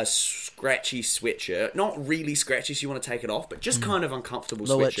scratchy sweatshirt, not really scratchy, so you want to take it off, but just kind of uncomfortable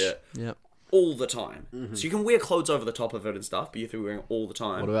Low itch. sweatshirt Yeah. all the time. So you can wear clothes over the top of it and stuff, but you have to be wearing it all the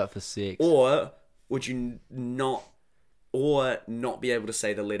time. What about for sex? Or would you not be able to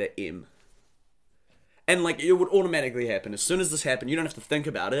say the letter M? And it would automatically happen. As soon as this happened, you don't have to think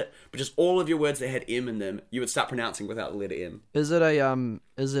about it, but just all of your words that had M in them, you would start pronouncing without the letter M. Is it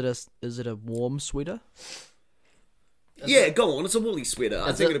a warm sweater? Yeah, go on. It's a woolly sweater.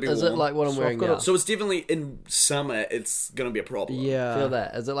 I think it'll be warm. Is it like what I'm wearing now? So it's definitely in summer. It's gonna be a problem. Yeah. Feel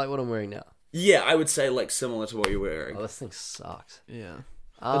that? Is it like what I'm wearing now? Yeah, I would say like similar to what you're wearing. Oh, this thing sucks. Yeah.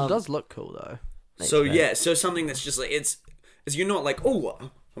 It does look cool though. So yeah, so something that's just like it's you're not like, oh,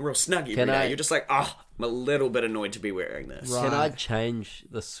 I'm real snuggy every day. You're just like, I'm a little bit annoyed to be wearing this. Right. Can I change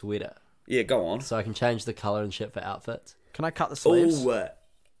the sweater Yeah, go on. so I can change the color and shit for outfits? Can I cut the sleeves? Oh,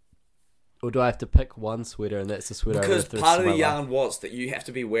 Or do I have to pick one sweater and that's the sweater I wear because for the part rest of the my life? yarn was that you have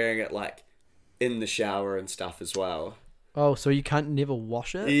to be wearing it like in the shower and stuff as well. Oh, so you can't never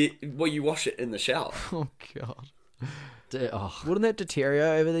wash it? Well, you wash it in the shower. Oh god. Oh, Wouldn't that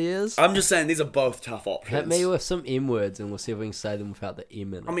deteriorate over the years? I'm just saying these are both tough options. hit me with some M words and we'll see if we can say them without the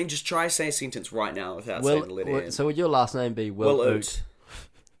M in it. I mean, just try say a sentence right now without saying the letter N. So would your last name be Will Oot?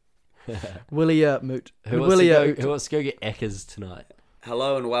 Willie Moot. Who Willie wants to go get Eckers tonight?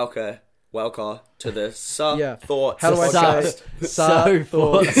 Hello and welcome to the Thoughts How do I podcast. say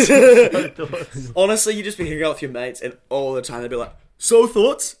Thoughts. Honestly, you just be hanging out with your mates, and all the time they'd be like, "So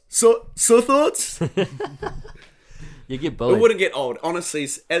thoughts, so thoughts." You get It bullied. wouldn't get old, honestly.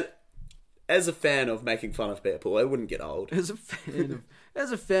 As a fan of making fun of people, it wouldn't get old. As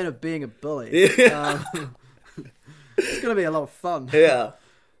a fan of being a bully. Yeah. It's gonna be a lot of fun. Yeah.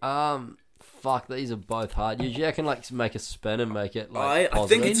 Fuck, these are both hard. You reckon like make a spin and make it like I think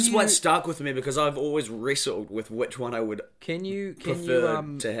positive? it's just what stuck with me because I've always wrestled with which one I would. Can you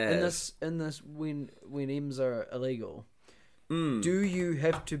Preferred to have. in this when M's are illegal, Hmm. do you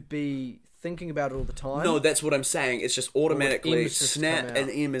have to be thinking about it all the time? No, that's what I'm saying. It's just automatically M's just snap come out?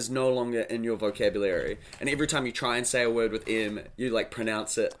 and M is no longer in your vocabulary. And every time you try and say a word with M, you like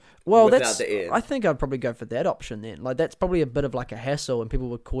pronounce it without the N. I think I'd probably go for that option then. Like that's probably a bit of like a hassle, and people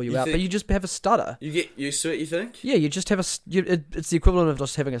would call you out, but you just have a stutter. You get used to it, you think? Yeah, you just have it's the equivalent of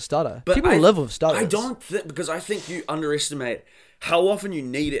just having a stutter. But People live with stutters. I don't think, because I think you underestimate how often you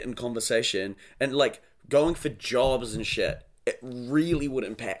need it in conversation, and like going for jobs and shit, it really would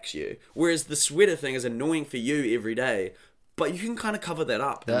impact you. Whereas the sweater thing is annoying for you every day, but you can kind of cover that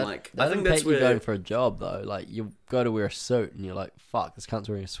up. And like, I think that's where where you're going for a job though. Like you go to wear a suit and you're like, "Fuck, this cunt's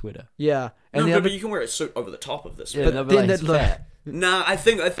wearing a sweater." Yeah, and no, but you can wear a suit over the top of this. Yeah, But no, then like, that he's look- fat. Nah, I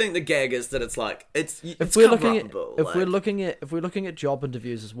think the gag is that it's like it's if we're looking at coverable, if like- we're looking at job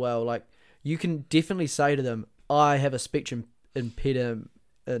interviews as well, like you can definitely say to them, "I have a speech impediment."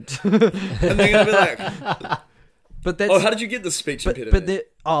 and they're gonna be like, But that's "Oh, how did you get the speech impediment?"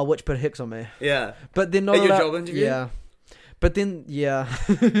 which put hicks on me. Yeah, But they're not At your allowed- job interview? Yeah. But then, yeah.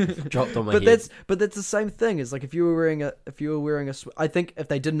 Dropped on my but head. that's the same thing. It's like if you were wearing a I think if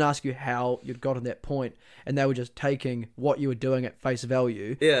they didn't ask you how you'd gotten that point, and they were just taking what you were doing at face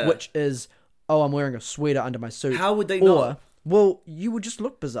value, Yeah. which is, oh, I'm wearing a sweater under my suit. How would they or, know? Well, you would just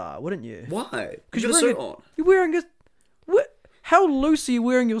look bizarre, wouldn't you? Why? Because You you're got a wearing suit on. You're wearing a. What? How loose are you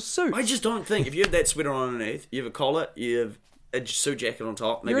wearing your suit? I just don't think if you have that sweater on underneath, you have a collar, you have a suit jacket on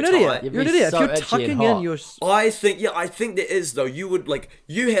top, maybe You're an a tie. idiot. You'd You're an be idiot. so If you're itchy and tucking hot. in your. I think there is though. You would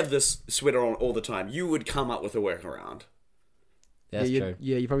you have this sweater on all the time. You would come up with a workaround. That's true.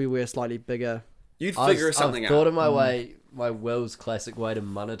 You probably wear a slightly bigger. You'd figure something I've out. thought of my Will's classic way to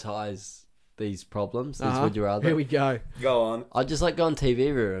monetize these problems. These would you rather? Here we go. Go on. I'd just like go on TV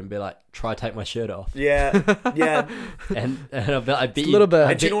review and be like, try take my shirt off, Yeah, yeah. and I'd be like, I bet It's a little bit.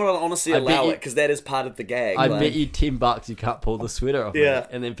 And do you know what? I'll honestly I bet allow you- it because that is part of the gag. I like- bet you $10 you can't pull the sweater off. Yeah. mate.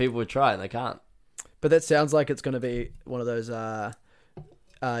 And then people would try and they can't. But that sounds like it's going to be one of those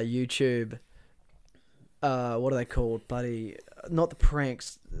YouTube. What are they called, buddy? Not the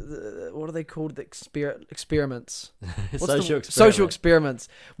pranks. What are they called? The experiments. What's Social the, social experiments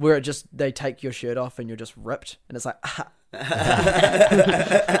where it just they take your shirt off and you're just ripped, and it's like.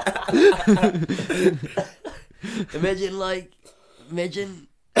 Imagine Imagine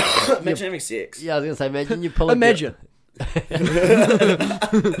having sex. yeah, I was gonna say, imagine you pull a Imagine. you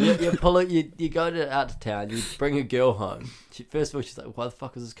pull it. You go out to town. You bring a girl home. First of all, she's like, "Why the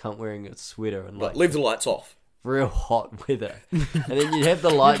fuck is this cunt wearing a sweater and like Leave the lights off. real hot weather?" And then you have the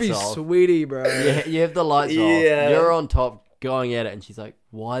You'd lights be off. sweety, bro. You have the lights Yeah. off. You're on top, going at it, and she's like,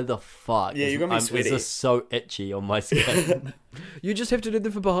 "Why the fuck? Yeah, you're gonna be is sweaty. this so itchy on my skin?" You just have to do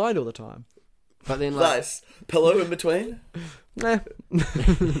them from behind all the time. But then, like, Nice. Pillow in between. Eh.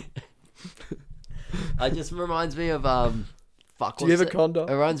 it just reminds me of fuck. Do you have what's a condom?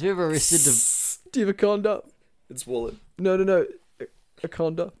 It reminds me of Arrested. Do you have a condom? It's Wallet. No. A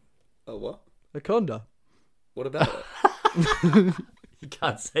condom. Oh, what? A condom. What about it? You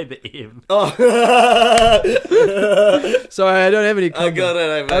can't say the M. Oh. Sorry, I don't have any condom. I got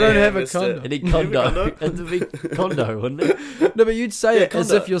it. I don't have a missed it. condom. Any You have a condo. condom? It'd be condo, wouldn't it? No, but you'd say Yeah, it as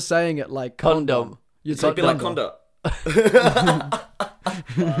condom. if you're saying it like Condom. You'd So say it'd be like condom. condo. Fuck.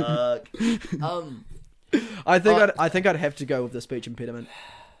 I think I'd have to go with the speech impediment.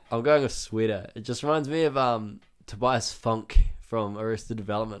 I'm going with sweater. It just reminds me of Tobias Funk from Arrested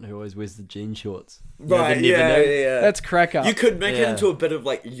Development, who always wears the jean shorts. You know, Right, the never know. yeah. That's crack up. You could make it Yeah. into a bit of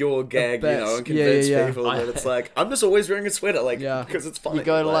like your gag, you bit. know, and Yeah, convince yeah. people that it's like, I'm just always wearing a sweater, like, Yeah. because it's funny. You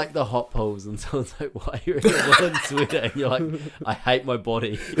go to like the hot pools and someone's like, why are you in a woolen sweater? And you're like, I hate my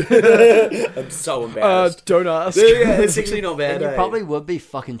body. I'm so embarrassed. don't ask. Yeah, it's actually not bad. And you eh? probably would be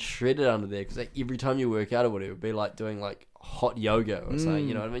fucking shredded under there because like, every time you work out or whatever, it would be like doing like hot yoga or something,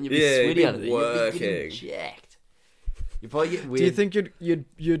 you know what I mean? You'd be Yeah, you'd sweaty be under there. You'd be getting working. jacked. You'd probably get weird. Do you think you'd Do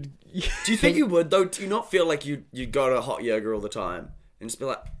you think you would though? Do you not feel like you'd go to hot yoga all the time and just be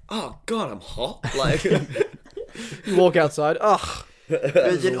like, oh god, I'm hot? Like, you walk outside? Ugh.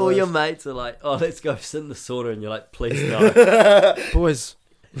 Imagine all your mates are like, oh, let's go sit in the sauna, and you're like, please no, Boys,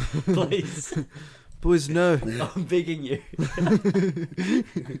 please, no. I'm begging you.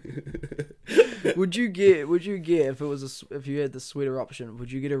 Would you get if it was if you had the sweater option?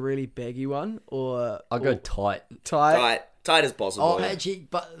 Would you get a really baggy one or I'll go tight. tight? tight as possible. Oh, actually,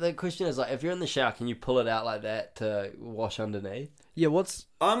 but the question is like, if you're in the shower, can you pull it out like that to wash underneath? Yeah. What's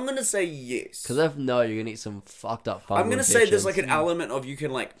I'm gonna say yes. Because if no, you're gonna get some fucked up fungal I'm gonna say there's infections. like an element of you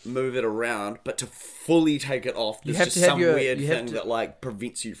can like move it around, but to fully take it off, there's have just to have some your- weird you have thing to- that like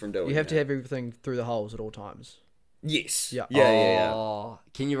prevents you from doing. you have it. to have everything through the holes at all times. Yes. Yeah. Yeah. Oh,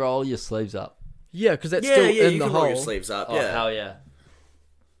 can you roll your sleeves up? Yeah, because that's Yeah. still Yeah. in You the can roll hole. your sleeves up. Oh, yeah. hell yeah.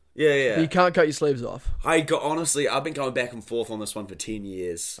 Yeah. But you can't cut your sleeves off. Honestly, I've been going back and forth on this one for 10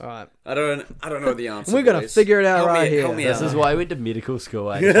 years. All right. I don't know the answer. We're gonna boys. figure it out Help right me, here. Help me This out. is why I went to medical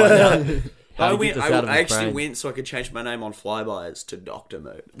school. To find out how to get this out of I his actually brain. went so I could change my name on Flybys to Dr.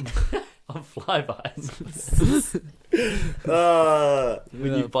 Moot. On flybys.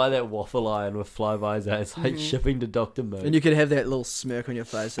 When you buy that waffle iron with flybys out, it's like shipping to Dr. Moot. And you could have that little smirk on your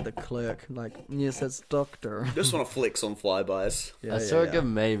face at the clerk, like, yes, that's doctor. Just want to flex on Flybys. Yeah, I saw a good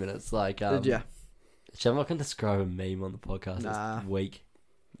meme and it's like, Did ya? I'm not going to describe a meme on the podcast. Nah. It's weak.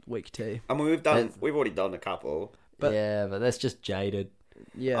 Weak tea. I mean, we've already done a couple. But- yeah, but that's just jaded.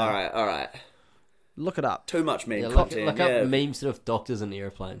 Yeah. All right. Look it up. Too much meme Yeah, content. look up memes of doctors and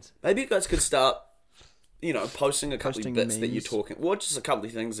airplanes. Maybe you guys could start, posting a couple Posting of bits that you're memes. talking. Well, just a couple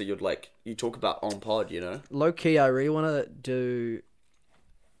of things that you talk about on pod. Low key, I really want to do.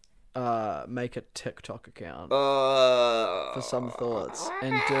 Make a TikTok account for some thoughts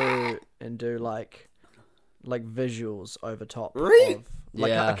and do like visuals over top. Really? Of, like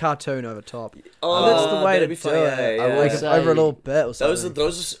Yeah. a cartoon over top. Oh, That's the way that'd to be do funny, it. yeah, I will Like say- over a little bit or something.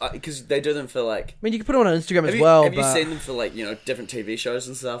 those are because they do them for like. I mean, you can put it on Instagram Have as well. Have you but seen them for like different TV shows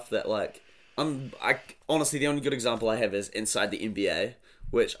and stuff that like I honestly the only good example I have is Inside the NBA,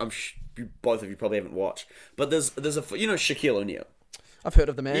 which both of you probably haven't watched. But there's a Shaquille O'Neal. I've heard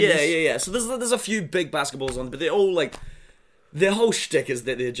of the man. Yeah. So there's a few big basketballs on, but they're all like their whole shtick is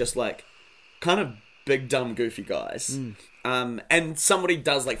that they're just like kind of big dumb goofy guys. And somebody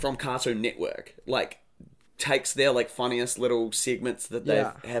does like from Cartoon Network like takes their like funniest little segments that they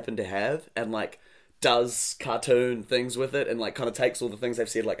Yeah. happen to have and like does cartoon things with it and like kind of takes all the things they've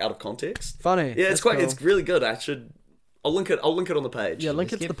said like out of context. Funny. Yeah, That's cool. it's really good. I'll link it on the page. Yeah,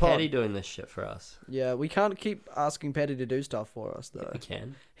 link Let's it to the get pod. Paddy doing this shit for us. Yeah, we can't keep asking Paddy to do stuff for us though. We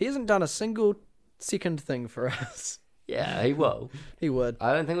can. He hasn't done a single second thing for us. Yeah, he will. He would.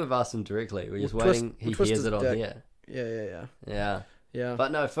 I don't think we've asked him directly. We're just We'll waiting. we'll He twist hears his it on dick. here. Yeah. Yeah. Yeah.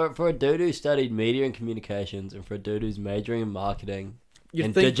 But no, for a dude who studied media and communications and for a dude who's majoring in marketing You'd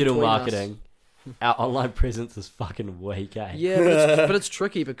and think digital between us- marketing, our online presence is fucking weak, eh? Yeah, but it's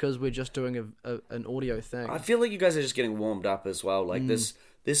tricky because we're just doing an audio thing. I feel like you guys are just getting warmed up as well. Like there's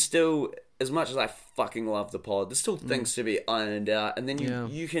still, as much as I fucking love the pod, there's still things to be ironed out, and then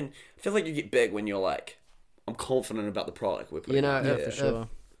you can I feel like you get big when you're like, I'm confident about the product we're putting. You know, out. Yeah, for sure.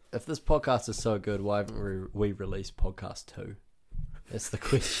 If this podcast is so good, why haven't we released podcast 2? That's the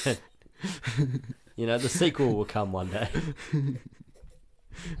question. The sequel will come one day.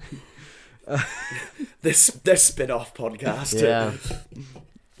 This spin-off podcast Yeah.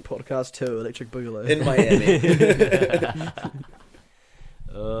 Podcast 2, Electric Boogaloo. in Miami.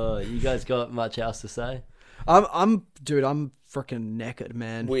 You guys got much else to say? I'm freaking knackered,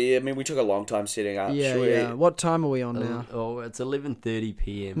 man. we took a long time setting up. Yeah, Should we- yeah. What time are we on now? Oh, it's 11:30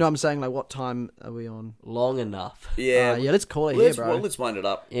 p.m. No, I'm saying like what time are we on? Long enough. Yeah, Yeah, let's call it here, bro. let's wind it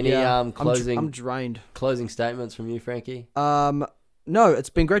up. Any Yeah, closing I'm drained. closing statements from you, Frankie? No, it's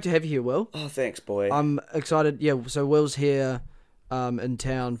been great to have you here, Will. Oh, thanks, boy. I'm excited. Yeah, so Will's here, in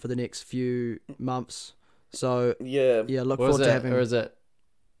town for the next few months. So yeah. yeah, look Or is forward to having. it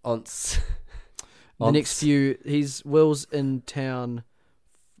on? The next few, Will's in town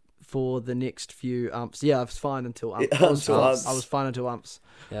for the next few umps. Yeah, I was fine until umps. I was fine until umps.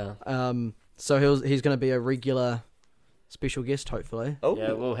 Yeah. So he's going to be a regular special guest, hopefully. Oh,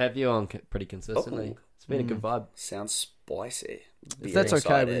 Yeah, we'll have you on pretty consistently. It's been a good vibe. sounds spicy. If that's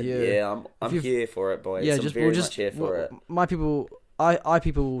okay with you. Yeah, I'm here for it, boys. I'm very much here for it. My people, I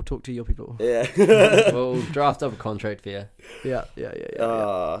people will talk to your people. Yeah. We'll draft up a contract for you. Yeah.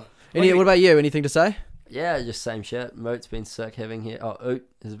 Uh, What about you? Anything to say? Yeah, just same shit. Moot's been sick having here. Oot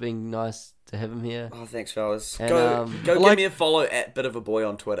has been nice to have him here. Oh, thanks, fellas. And, go give me a follow at Bit of a Boy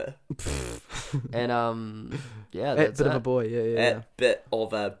on Twitter. And yeah, At that's bit of a it. boy. Yeah. At Bit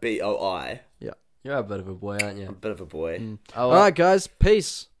of a BOI. You're a bit of a boy, aren't A you? bit of a boy. All right, guys.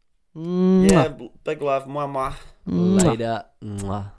 Peace. Yeah, big love. Mwah, mwah. Later. Mwah.